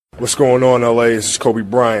What's going on, LA? This is Kobe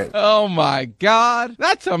Bryant. Oh, my God.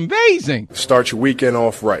 That's amazing. Start your weekend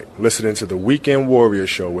off right. Listening to the Weekend Warrior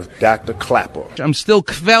Show with Dr. Clapper. I'm still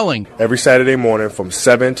kvelling. Every Saturday morning from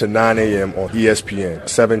 7 to 9 a.m. on ESPN,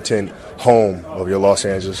 710, home of your Los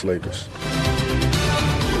Angeles Lakers.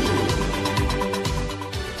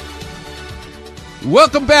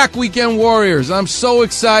 Welcome back, Weekend Warriors. I'm so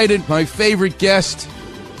excited. My favorite guest,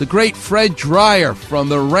 the great Fred Dryer from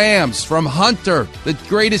the Rams, from Hunter, the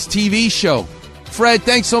greatest TV show. Fred,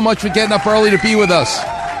 thanks so much for getting up early to be with us.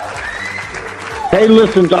 Hey,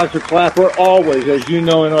 listen, Dr. Clapper, always, as you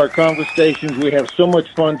know, in our conversations, we have so much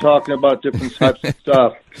fun talking about different types of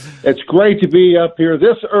stuff. It's great to be up here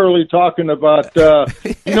this early talking about,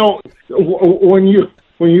 when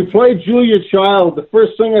you played Julia Child, the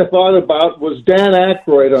first thing I thought about was Dan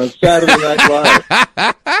Aykroyd on Saturday Night Live.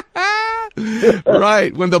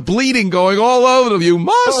 Right, when the bleeding going all over them, you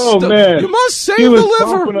must save the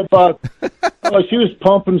liver. She was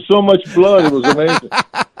pumping so much blood, it was amazing.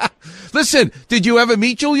 Listen, did you ever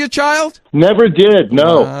meet Julia Child? Never did,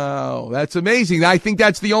 no. Wow, that's amazing. I think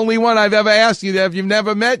that's the only one I've ever asked you that if you've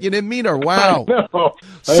never met, you didn't meet her. Wow.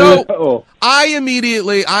 I know.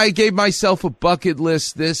 I gave myself a bucket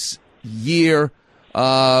list this year.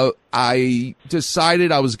 I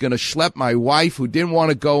decided I was going to schlep my wife, who didn't want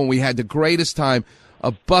to go, and we had the greatest time,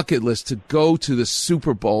 a bucket list to go to the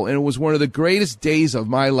Super Bowl. And it was one of the greatest days of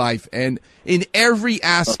my life. And in every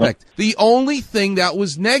aspect, the only thing that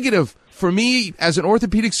was negative for me as an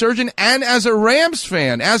orthopedic surgeon and as a Rams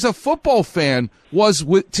fan, as a football fan, was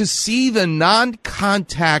to see the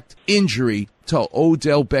non-contact injury to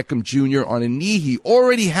Odell Beckham Jr. on a knee. He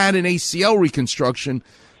already had an ACL reconstruction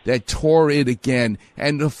that tore it again.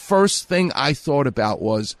 And the first thing I thought about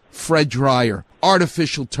was Fred Dryer,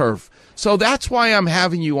 artificial turf. So that's why I'm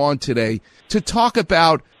having you on today to talk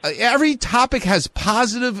about every topic has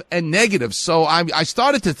positive and negative. So I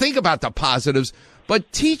started to think about the positives,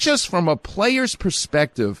 but teach us from a player's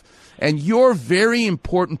perspective and your very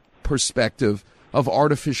important perspective of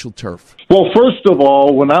artificial turf. Well, first of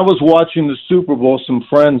all, when I was watching the Super Bowl, some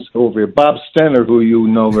friends over here, Bob Stenner, who you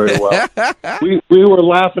know very well, we were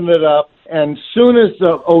laughing it up. And soon as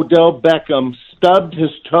Odell Beckham stubbed his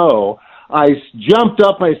toe, I jumped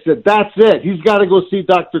up. I said, "That's it. He's got to go see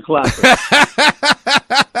Dr. Clapper."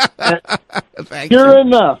 Sure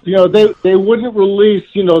enough, they wouldn't release,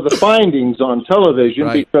 the findings on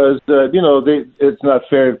television because, it's not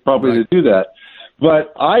fair probably to do that.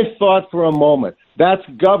 But I thought for a moment, that's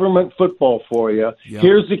government football for you. Yep.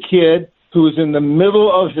 Here's a kid who's in the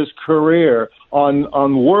middle of his career on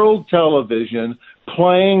world television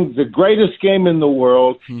playing the greatest game in the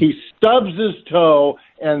world. He stubs his toe,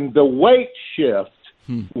 and the weight shift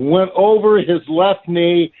went over his left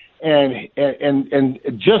knee, and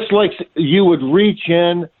just like you would reach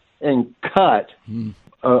in and cut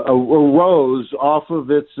a rose off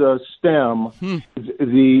of its stem,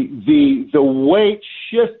 the weight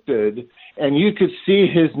shifted, and you could see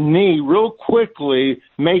his knee real quickly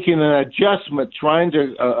making an adjustment, trying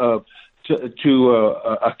to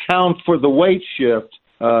account for the weight shift.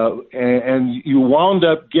 And you wound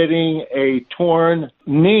up getting a torn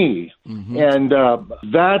knee, and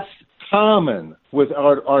that's common with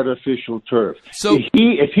artificial turf. So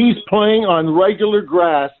if he's playing on regular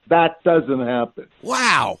grass, that doesn't happen.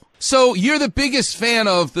 Wow. So you're the biggest fan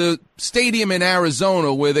of the stadium in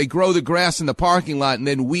Arizona where they grow the grass in the parking lot and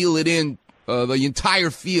then wheel it in the entire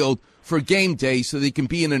field for game day so they can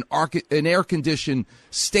be in an air-conditioned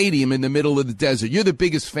stadium in the middle of the desert. You're the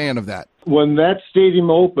biggest fan of that. When that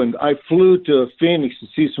stadium opened, I flew to Phoenix to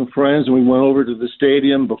see some friends, and we went over to the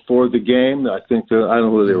stadium before the game. I think I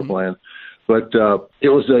don't know who they were playing, but it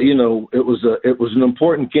was an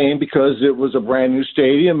important game because it was a brand new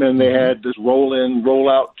stadium, and they had this roll-in,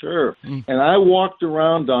 roll-out turf. And I walked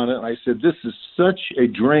around on it, and I said, "This is such a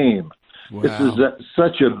dream." Wow. This is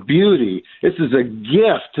such a beauty. This is a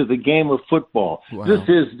gift to the game of football. Wow.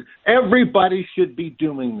 Everybody should be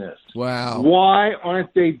doing this. Wow. Why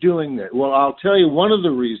aren't they doing it? Well, I'll tell you one of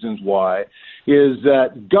the reasons why is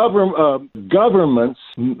that governments,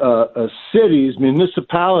 cities,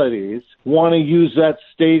 municipalities want to use that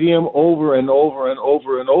stadium over and over and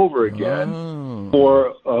over and over again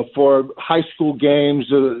for high school games,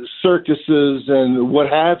 circuses, and what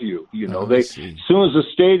have you. As soon as the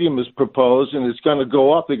stadium is proposed and it's going to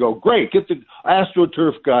go up, they go, "Great, get the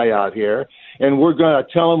AstroTurf guy out here, and we're going to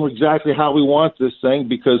tell him exactly how we want this thing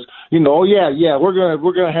because we're going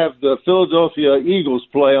to have the Philadelphia Eagles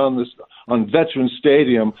play on Veterans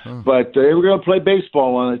Stadium, but we're going to play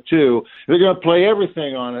baseball on it too. They're going to play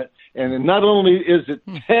everything on it, and not only is it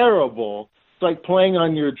terrible, it's like playing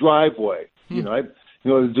on your driveway.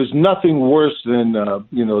 there's nothing worse than the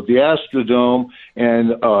Astrodome and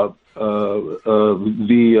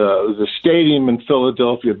the stadium in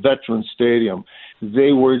Philadelphia, Veterans Stadium.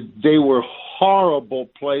 They were horrible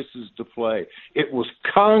places to play. It was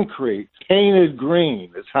concrete, painted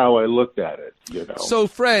green is how I looked at it. So,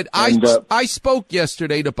 Fred, I spoke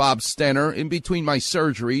yesterday to Bob Stenner in between my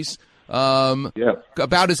surgeries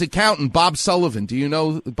about his accountant, Bob Sullivan. Do you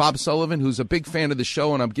know Bob Sullivan, who's a big fan of the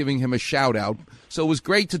show, and I'm giving him a shout-out. So it was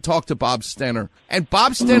great to talk to Bob Stenner. And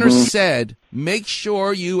Bob Stenner said, make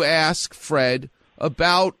sure you ask Fred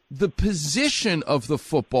about the position of the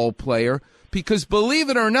football player, because believe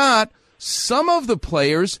it or not, some of the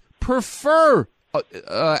players prefer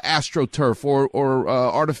AstroTurf or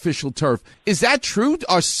artificial turf. Is that true?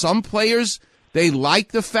 Are some players, they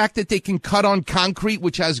like the fact that they can cut on concrete,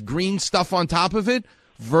 which has green stuff on top of it,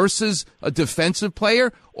 versus a defensive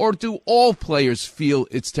player? Or do all players feel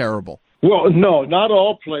it's terrible? Well, no, not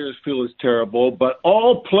all players feel it's terrible, but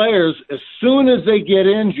all players, as soon as they get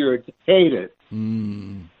injured, hate it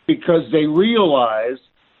because they realize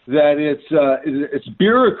that it's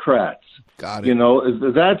bureaucrats. Got it.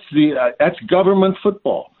 That's government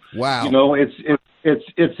football. Wow. It's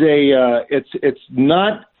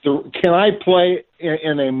not. Can I play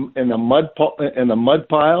in a mud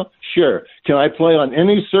pile? Sure. Can I play on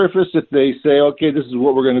any surface if they say, okay, this is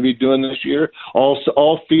what we're going to be doing this year?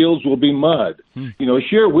 All fields will be mud.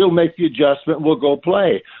 Sure, we'll make the adjustment. We'll go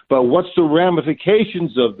play. But what's the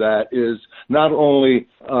ramifications of that is not only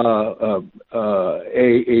a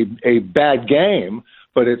bad game,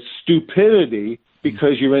 but it's stupidity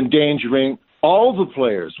because you're endangering all the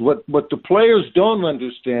players. What the players don't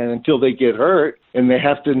understand until they get hurt, and they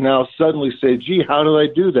have to now suddenly say, gee, how did I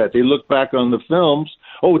do that? They look back on the films.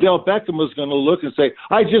 Odell Beckham was going to look and say,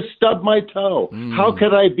 I just stubbed my toe. How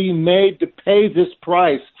could I be made to pay this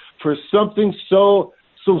price for something so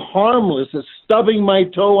harmless as stubbing my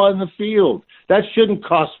toe on the field? That shouldn't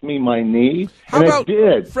cost me my knee. How about, it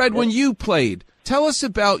did. Fred, when you played, tell us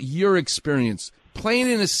about your experience playing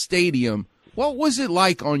in a stadium. What was it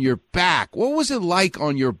like on your back? What was it like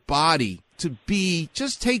on your body to be,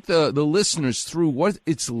 just take the listeners through what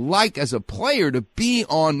it's like as a player to be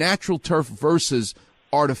on natural turf versus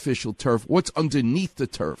artificial turf? What's underneath the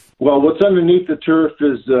turf? Well, what's underneath the turf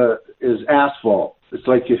is asphalt. It's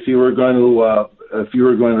like if you were going to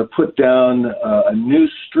put down a new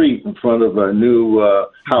street in front of a new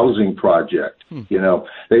housing project.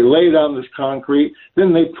 They lay down this concrete,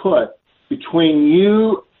 then they put between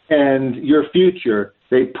you and your future,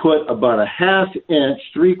 they put about a 1/2 inch,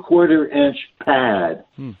 3/4 inch pad,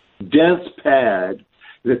 dense pad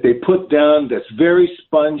that they put down that's very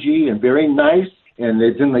spongy and very nice. And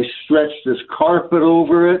then they stretch this carpet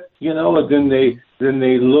over it, and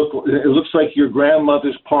it looks like your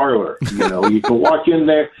grandmother's parlor. You can walk in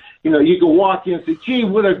there, you can walk in and say, gee,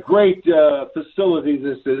 what a great facility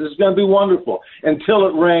this is. It's going to be wonderful until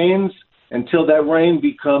it rains, until that rain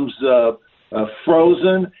becomes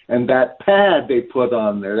frozen, and that pad they put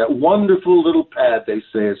on there, that wonderful little pad they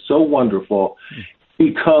say is so wonderful,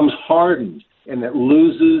 becomes hardened, and it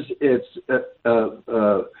loses its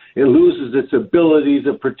ability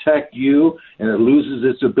to protect you, and it loses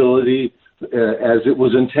its ability, as it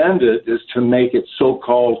was intended, is to make it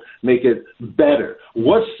make it better.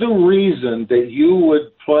 What's the reason that you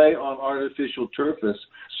would play on artificial surface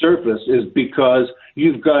is because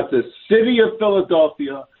you've got the city of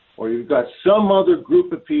Philadelphia, or you've got some other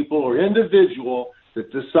group of people or individual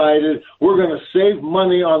that decided we're going to save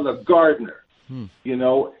money on the gardener, and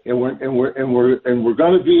we're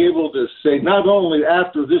going to be able to say not only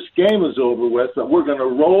after this game is over with, but we're going to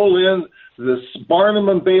roll in the Barnum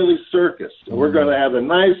and Bailey circus, and we're going to have a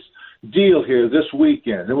nice deal here this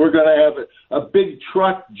weekend, and we're going to have a big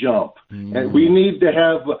truck jump, and we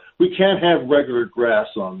can't have regular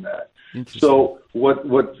grass on that. So what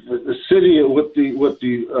the St.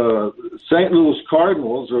 Louis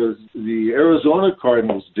Cardinals or the Arizona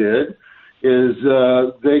Cardinals did is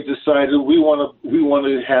they decided we want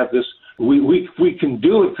to have this. We can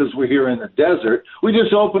do it because we're here in the desert. We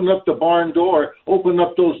just open up the barn door, open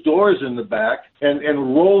up those doors in the back,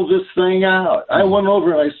 and roll this thing out. I went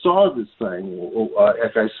over and I saw this thing,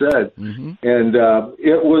 like I said, and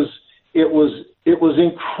it was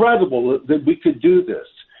incredible that we could do this.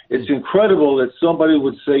 It's incredible that somebody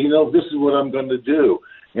would say, this is what I'm going to do.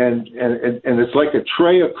 it's like a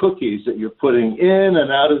tray of cookies that you're putting in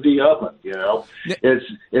and out of the oven.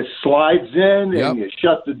 It slides in, and you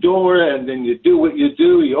shut the door, and then you do what you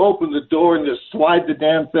do. You open the door and just slide the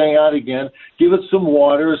damn thing out again. Give it some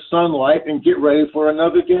water, sunlight, and get ready for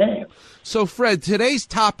another game. So, Fred, today's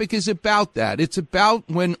topic is about that. It's about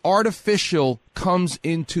when artificial comes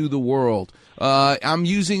into the world. I'm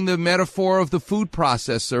using the metaphor of the food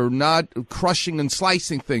processor, not crushing and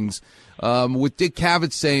slicing things. With Dick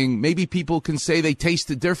Cavett saying maybe people can say they taste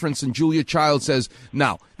the difference, and Julia Child says,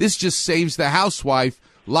 no, this just saves the housewife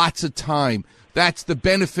lots of time. That's the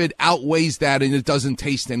benefit outweighs that, and it doesn't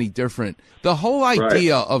taste any different. The whole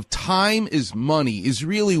idea of time is money is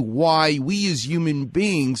really why we as human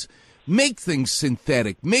beings make things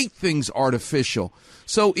synthetic, make things artificial.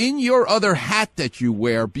 So in your other hat that you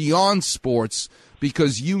wear beyond sports,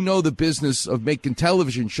 because you know the business of making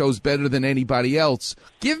television shows better than anybody else,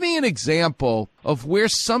 give me an example of where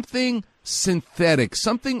something synthetic,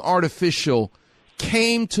 something artificial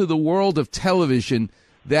came to the world of television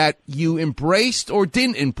that you embraced or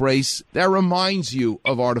didn't embrace that reminds you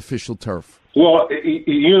of artificial turf. Well,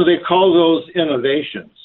 they call those innovations.